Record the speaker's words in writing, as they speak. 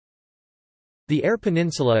The Eyre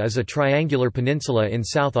Peninsula is a triangular peninsula in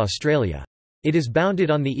South Australia. It is bounded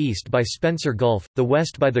on the east by Spencer Gulf, the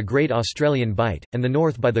west by the Great Australian Bight, and the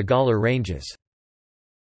north by the Gawler Ranges.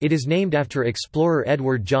 It is named after explorer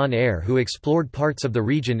Edward John Eyre, who explored parts of the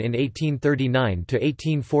region in 1839 to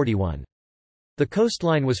 1841. The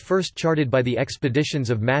coastline was first charted by the expeditions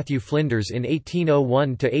of Matthew Flinders in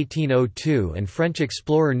 1801 to 1802 and French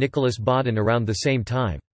explorer Nicolas Baudin around the same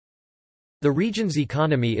time. The region's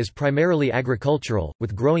economy is primarily agricultural,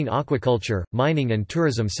 with growing aquaculture, mining and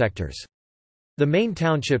tourism sectors. The main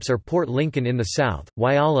townships are Port Lincoln in the south,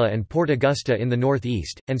 Whyalla and Port Augusta in the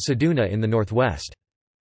northeast, and Ceduna in the northwest.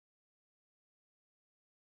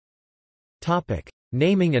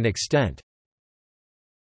 Naming and extent.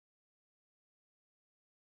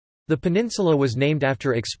 The peninsula was named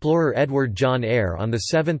after explorer Edward John Eyre on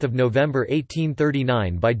 7 November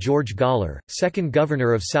 1839 by George Gawler, 2nd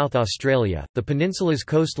Governor of South Australia. The peninsula's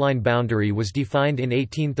coastline boundary was defined in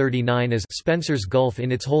 1839 as Spencer's Gulf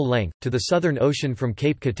in its whole length, to the Southern Ocean from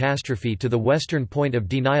Cape Catastrophe to the western point of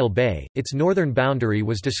Denial Bay. Its northern boundary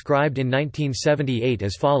was described in 1978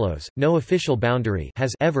 as follows: no official boundary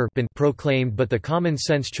has ever been proclaimed, but the common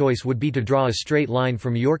sense choice would be to draw a straight line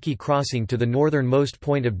from Yorkie Crossing to the northernmost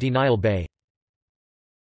point of Denial Bay.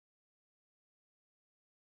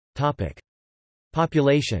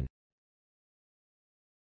 Population.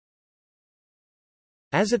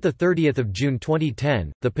 As at 30 June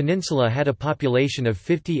 2010, the peninsula had a population of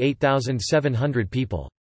 58,700 people.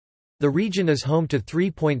 The region is home to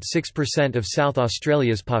 3.6% of South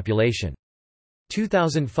Australia's population.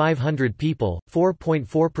 2,500 people,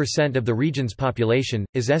 4.4% of the region's population,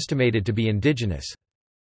 is estimated to be indigenous.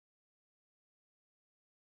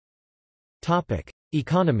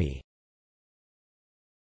 Economy.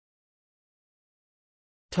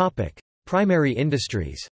 Primary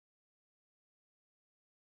industries.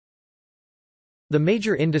 The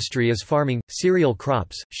major industry is farming, cereal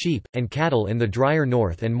crops, sheep, and cattle in the drier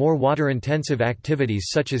north, and more water-intensive activities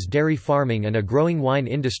such as dairy farming and a growing wine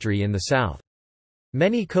industry in the south.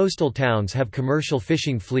 Many coastal towns have commercial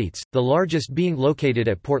fishing fleets, the largest being located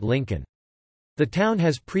at Port Lincoln. The town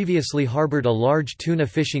has previously harbored a large tuna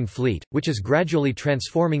fishing fleet, which is gradually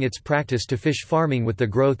transforming its practice to fish farming with the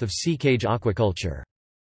growth of sea cage aquaculture.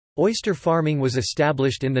 Oyster farming was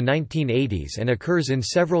established in the 1980s and occurs in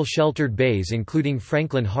several sheltered bays including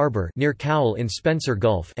Franklin Harbour near Cowell in Spencer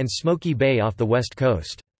Gulf and Smoky Bay off the west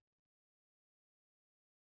coast.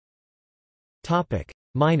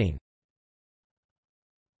 Mining.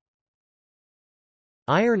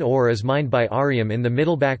 Iron ore is mined by Arium in the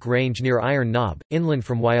Middleback Range near Iron Knob, inland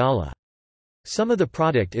from Whyalla. Some of the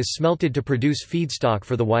product is smelted to produce feedstock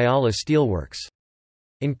for the Whyalla steelworks.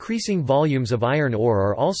 Increasing volumes of iron ore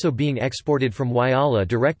are also being exported from Whyalla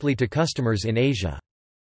directly to customers in Asia.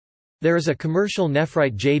 There is a commercial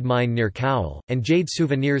nephrite jade mine near Cowell, and jade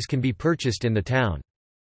souvenirs can be purchased in the town.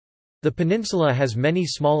 The peninsula has many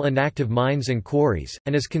small inactive mines and quarries,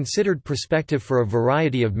 and is considered prospective for a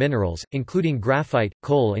variety of minerals, including graphite,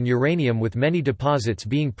 coal and uranium, with many deposits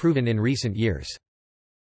being proven in recent years.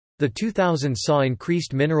 The 2000s saw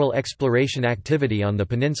increased mineral exploration activity on the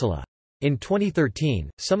peninsula. In 2013,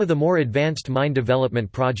 some of the more advanced mine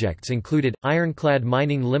development projects included, Ironclad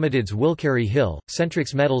Mining Limited's Wilkerry Hill,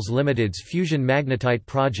 Centrix Metals Limited's Fusion Magnetite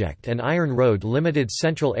Project and Iron Road Limited's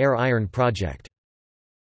Central Air Iron Project.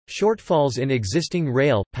 Shortfalls in existing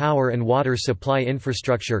rail, power and water supply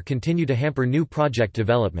infrastructure continue to hamper new project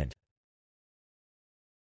development.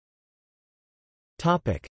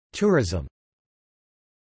 Tourism.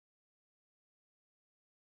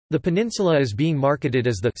 The peninsula is being marketed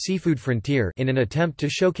as the seafood frontier in an attempt to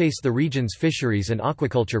showcase the region's fisheries and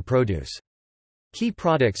aquaculture produce. Key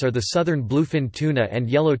products are the southern bluefin tuna and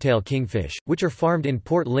yellowtail kingfish, which are farmed in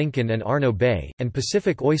Port Lincoln and Arno Bay, and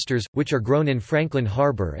Pacific oysters, which are grown in Franklin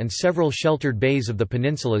Harbour and several sheltered bays of the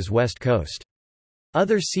peninsula's west coast.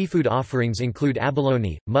 Other seafood offerings include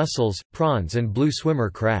abalone, mussels, prawns and blue swimmer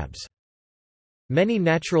crabs. Many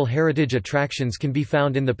natural heritage attractions can be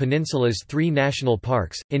found in the peninsula's 3 national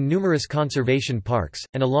parks, in numerous conservation parks,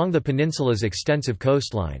 and along the peninsula's extensive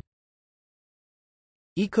coastline.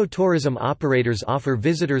 Ecotourism operators offer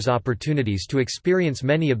visitors opportunities to experience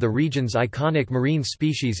many of the region's iconic marine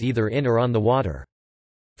species either in or on the water.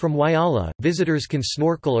 From Whyalla, visitors can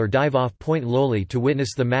snorkel or dive off Point Lowly to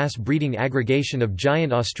witness the mass breeding aggregation of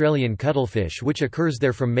giant Australian cuttlefish which occurs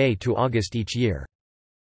there from May to August each year.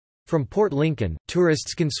 From Port Lincoln,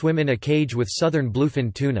 tourists can swim in a cage with southern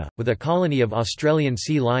bluefin tuna, with a colony of Australian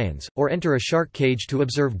sea lions, or enter a shark cage to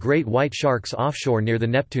observe great white sharks offshore near the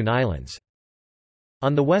Neptune Islands.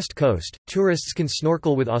 On the west coast, tourists can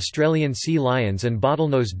snorkel with Australian sea lions and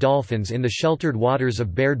bottlenose dolphins in the sheltered waters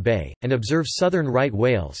of Baird Bay, and observe southern right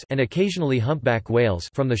whales and occasionally humpback whales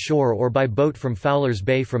from the shore or by boat from Fowler's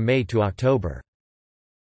Bay from May to October.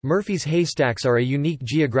 Murphy's Haystacks are a unique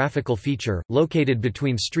geographical feature, located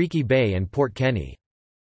between Streaky Bay and Port Kenny.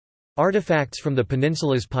 Artifacts from the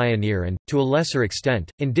peninsula's pioneer and, to a lesser extent,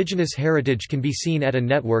 indigenous heritage can be seen at a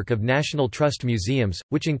network of National Trust museums,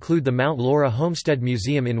 which include the Mount Laura Homestead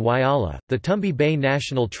Museum in Whyalla, the Tumby Bay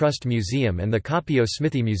National Trust Museum and the Capio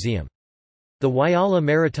Smithy Museum. The Whyalla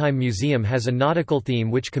Maritime Museum has a nautical theme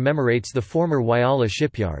which commemorates the former Whyalla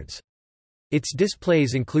shipyards. Its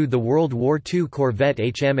displays include the World War II corvette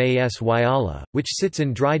HMAS Whyalla, which sits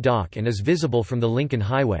in dry dock and is visible from the Lincoln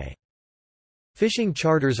Highway. Fishing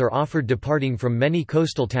charters are offered departing from many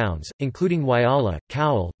coastal towns, including Whyalla,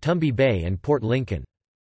 Cowell, Tumby Bay and Port Lincoln.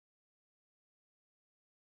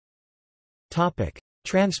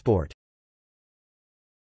 Transport.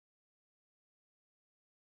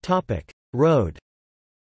 Road.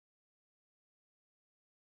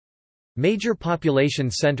 Major population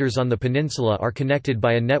centers on the peninsula are connected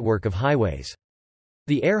by a network of highways.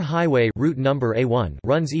 The Eyre Highway route number A1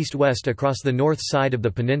 runs east-west across the north side of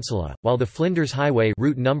the peninsula, while the Flinders Highway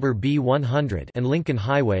route number B100 and Lincoln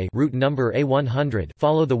Highway route number A100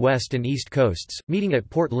 follow the west and east coasts, meeting at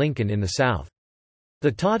Port Lincoln in the south.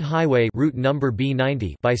 The Todd Highway route number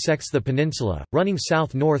B90 bisects the peninsula, running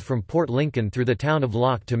south-north from Port Lincoln through the town of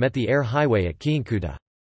Loch to meet the Eyre Highway at Kiankuta.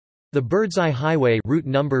 The Birdseye Highway route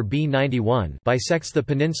number B91 bisects the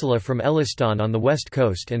peninsula from Elliston on the west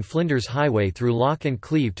coast and Flinders Highway through Loch and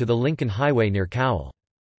Cleve to the Lincoln Highway near Cowell.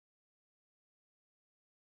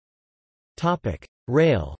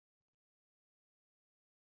 Rail.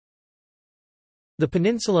 The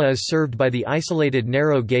peninsula is served by the isolated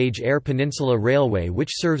narrow-gauge Eyre Peninsula Railway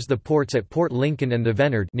which serves the ports at Port Lincoln and the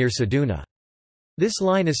Venard near Ceduna. This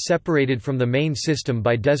line is separated from the main system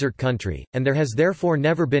by desert country, and there has therefore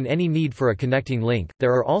never been any need for a connecting link.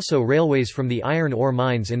 There are also railways from the iron ore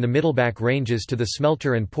mines in the Middleback Ranges to the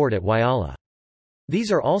smelter and port at Whyalla.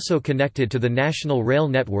 These are also connected to the national rail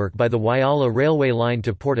network by the Whyalla Railway line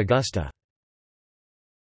to Port Augusta.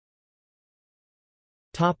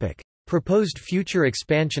 Topic: Proposed future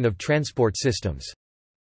expansion of transport systems.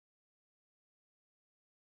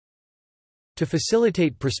 To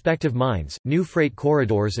facilitate prospective mines, new freight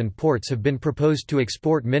corridors and ports have been proposed to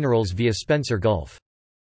export minerals via Spencer Gulf.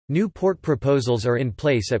 New port proposals are in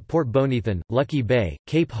place at Port Bonethan, Lucky Bay,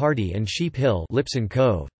 Cape Hardy and Sheep Hill, Lipson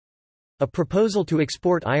Cove. A proposal to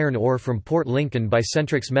export iron ore from Port Lincoln by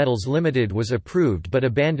Centrix Metals Limited was approved but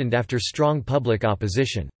abandoned after strong public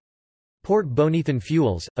opposition. Port Bonethan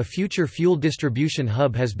Fuels, a future fuel distribution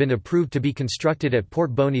hub, has been approved to be constructed at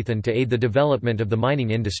Port Bonethan to aid the development of the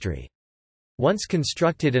mining industry. Once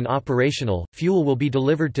constructed and operational, fuel will be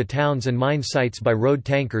delivered to towns and mine sites by road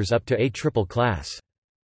tankers up to A triple class.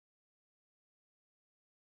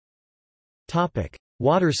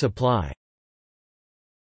 Water supply.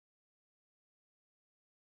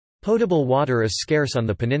 Potable water is scarce on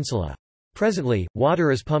the peninsula. Presently,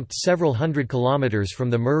 water is pumped several hundred kilometers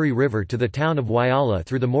from the Murray River to the town of Whyalla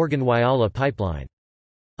through the Morgan-Whyalla pipeline.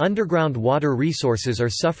 Underground water resources are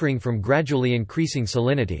suffering from gradually increasing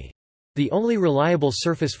salinity. The only reliable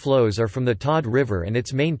surface flows are from the Todd River and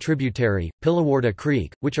its main tributary, Pillawarda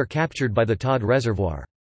Creek, which are captured by the Todd Reservoir.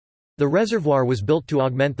 The reservoir was built to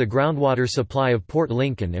augment the groundwater supply of Port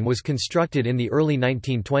Lincoln and was constructed in the early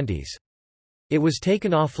 1920s. It was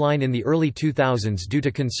taken offline in the early 2000s due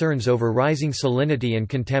to concerns over rising salinity and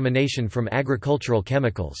contamination from agricultural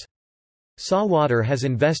chemicals. Sawater has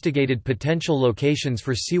investigated potential locations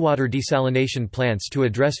for seawater desalination plants to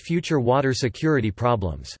address future water security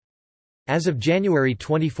problems. As of January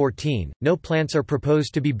 2014, no plants are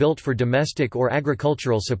proposed to be built for domestic or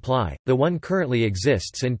agricultural supply, though one currently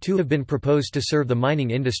exists and two have been proposed to serve the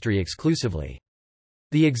mining industry exclusively.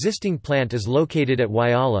 The existing plant is located at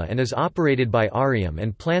Whyalla and is operated by Arium,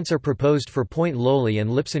 and plants are proposed for Point Lowly and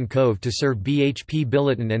Lipson Cove to serve BHP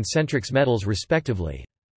Billiton and Centrix Metals respectively.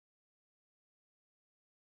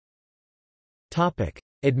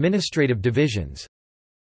 Administrative divisions.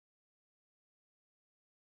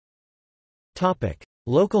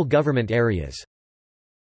 Local government areas.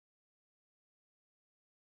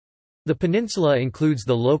 The peninsula includes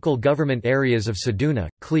the local government areas of Ceduna,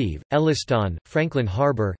 Cleve, Elliston, Franklin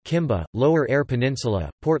Harbour, Kimba, Lower Eyre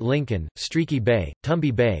Peninsula, Port Lincoln, Streaky Bay,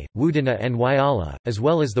 Tumby Bay, Woodinna and Whyalla, as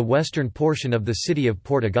well as the western portion of the city of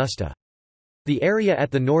Port Augusta. The area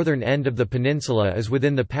at the northern end of the peninsula is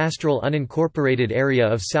within the pastoral unincorporated area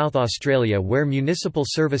of South Australia, where municipal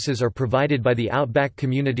services are provided by the Outback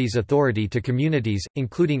Communities Authority to communities,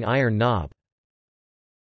 including Iron Knob.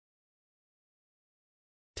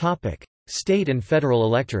 State and federal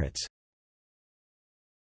electorates.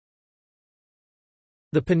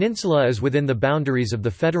 The peninsula is within the boundaries of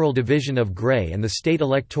the federal division of Grey and the state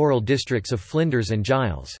electoral districts of Flinders and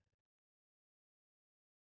Giles.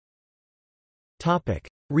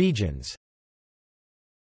 Regions.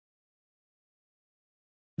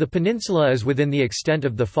 The peninsula is within the extent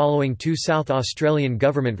of the following two South Australian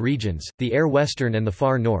government regions, the Eyre Western and the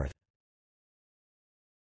Far North.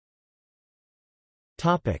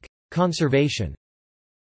 Conservation.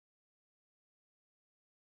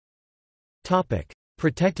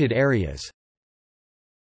 Protected areas.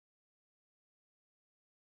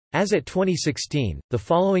 As at 2016, the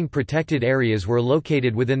following protected areas were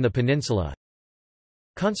located within the peninsula: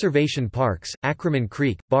 Conservation parks: Acraman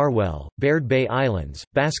Creek, Barwell, Baird Bay Islands,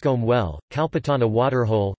 Bascombe Well, Kalpatana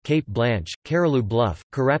Waterhole, Cape Blanche, Carrilou Bluff,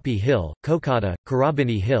 Karapi Hill, Kokata,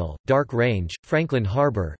 Karabini Hill, Dark Range, Franklin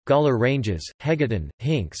Harbour, Gawler Ranges, Hegaton,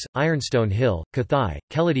 Hinks, Ironstone Hill, Kathai,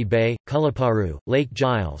 Keladi Bay, Kulaparu, Lake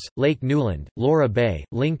Giles, Lake Newland, Laura Bay,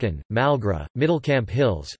 Lincoln, Malgra, Middlecamp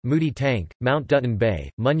Hills, Moody Tank, Mount Dutton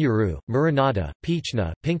Bay, Munyuru, Muranata,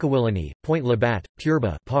 Peachna, Pinkawilani, Point Labatt,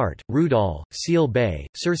 Purba, Part, Rudall, Seal Bay,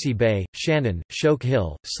 Cersei Bay, Shannon, Shoke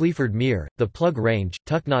Hill, Sleaford Mere, the Plug Range,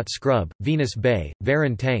 Tucknot Scrub, Venus Bay,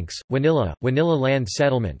 Varan Tanks, Wanilla Land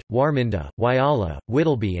Settlement, Warminda, Wyala,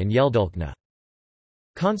 Whittleby and Yeldulkna.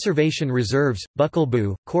 Conservation reserves: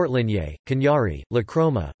 Buckalboo, Courtlinye, Kanyari,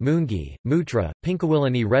 Lacroma, Moongi, Mutra,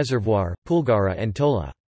 Pinkawilani Reservoir, Pulgara and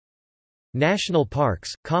Tola. National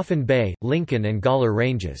parks: Coffin Bay, Lincoln and Gawler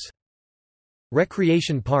Ranges.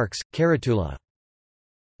 Recreation parks: Karatula.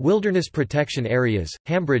 Wilderness protection areas: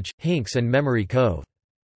 Hambridge, Hinks and Memory Cove.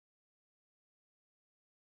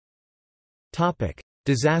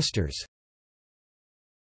 Disasters.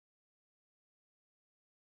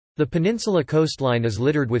 The peninsula coastline is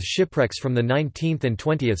littered with shipwrecks from the 19th and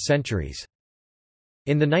 20th centuries.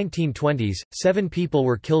 In the 1920s, 7 people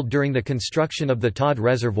were killed during the construction of the Todd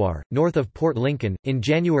Reservoir, north of Port Lincoln. In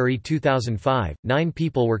January 2005, 9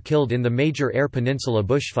 people were killed in the major Eyre Peninsula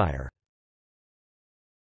bushfire.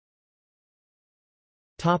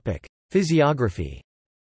 Physiography.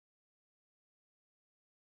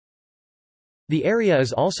 The area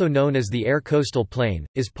is also known as the Eyre Coastal Plain,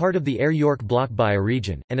 is part of the Eyre-York Block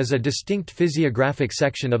bioregion, and is a distinct physiographic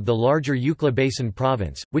section of the larger Eucla Basin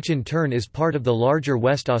Province, which in turn is part of the larger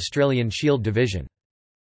West Australian Shield Division.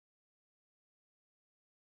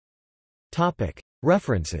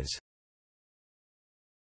 References.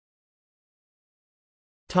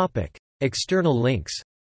 External links.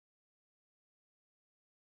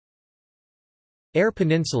 Eyre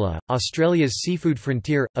Peninsula, Australia's seafood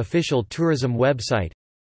frontier, official tourism website.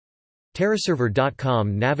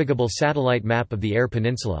 Terraserver.com navigable satellite map of the Eyre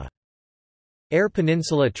Peninsula. Eyre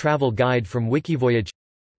Peninsula travel guide from Wikivoyage.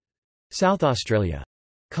 South Australia.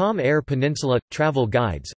 Com Eyre Peninsula – travel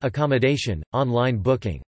guides, accommodation, online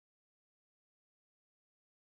booking.